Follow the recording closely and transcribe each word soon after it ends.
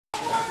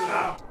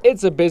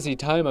It's a busy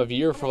time of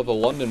year for the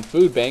London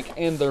Food Bank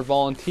and their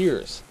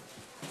volunteers.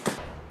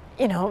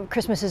 You know,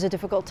 Christmas is a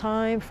difficult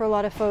time for a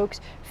lot of folks.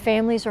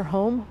 Families are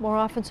home more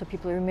often, so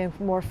people are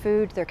making more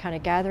food. They're kind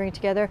of gathering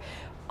together.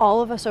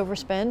 All of us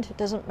overspend. It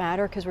doesn't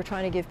matter because we're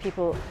trying to give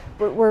people,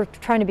 we're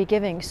trying to be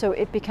giving. So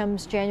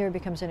January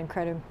becomes an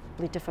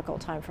incredibly difficult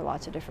time for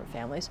lots of different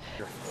families.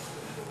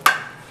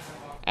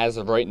 As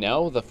of right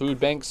now, the food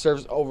bank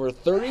serves over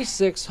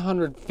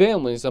 3,600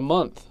 families a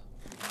month.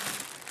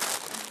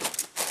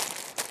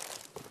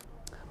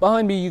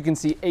 Behind me, you can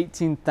see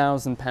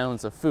 18,000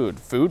 pounds of food.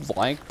 Food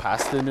like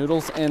pasta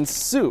noodles and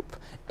soup.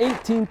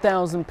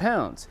 18,000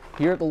 pounds.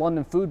 Here at the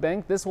London Food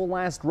Bank, this will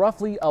last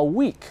roughly a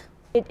week.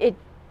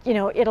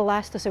 It'll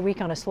last us a week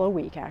on a slow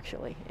week,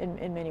 actually,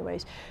 in many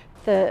ways.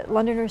 The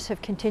Londoners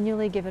have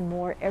continually given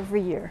more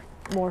every year.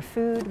 More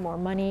food, more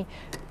money,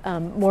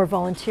 more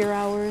volunteer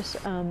hours.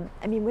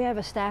 I mean, we have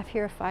a staff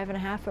here of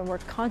 5.5, and we're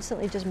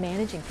constantly just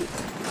managing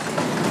people.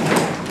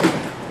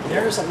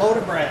 There's a load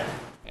of bread.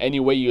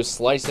 Any way you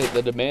slice it,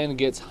 the demand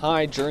gets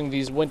high during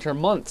these winter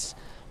months.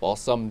 While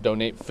some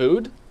donate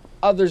food,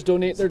 others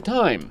donate their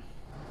time.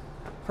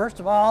 First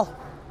of all,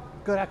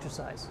 good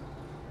exercise.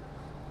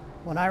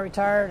 When I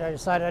retired, I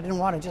decided I didn't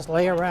want to just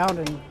lay around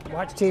and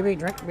watch TV,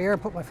 drink beer,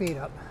 and put my feet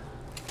up.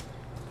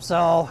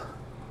 So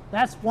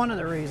that's one of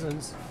the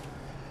reasons.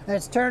 And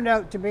it's turned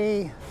out to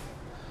be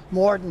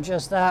more than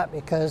just that,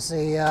 because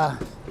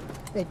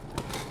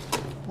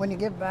when you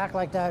give back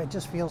like that, it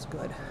just feels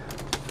good.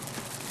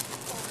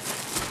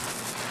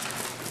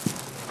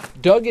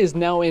 Doug is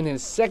now in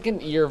his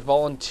second year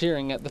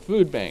volunteering at the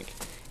food bank.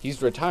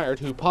 He's retired,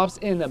 who pops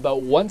in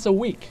about once a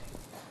week.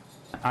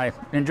 I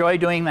enjoy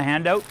doing the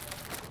handout.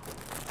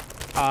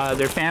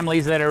 There are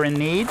families that are in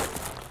need,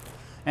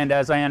 and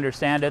as I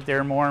understand it, there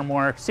are more and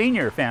more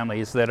senior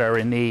families that are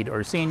in need,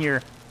 or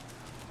senior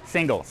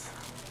singles,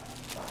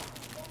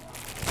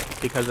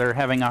 because they're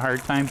having a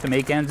hard time to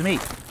make ends meet.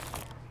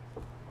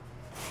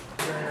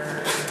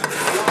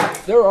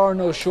 There are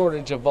no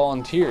shortage of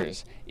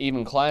volunteers.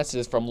 Even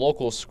classes from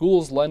local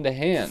schools lend a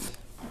hand.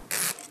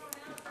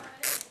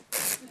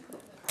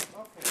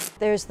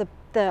 There's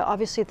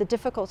obviously the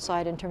difficult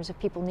side in terms of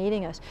people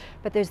needing us,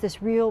 but there's this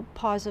real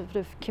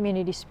positive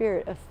community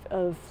spirit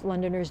of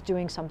Londoners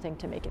doing something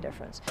to make a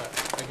difference.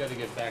 I gotta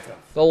get back up.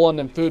 The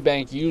London Food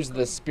Bank used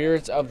the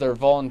spirits of their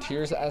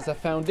volunteers as a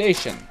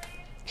foundation,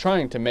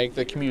 trying to make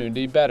the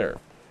community better.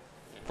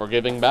 For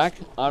Giving Back,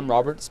 I'm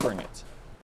Robert Springett.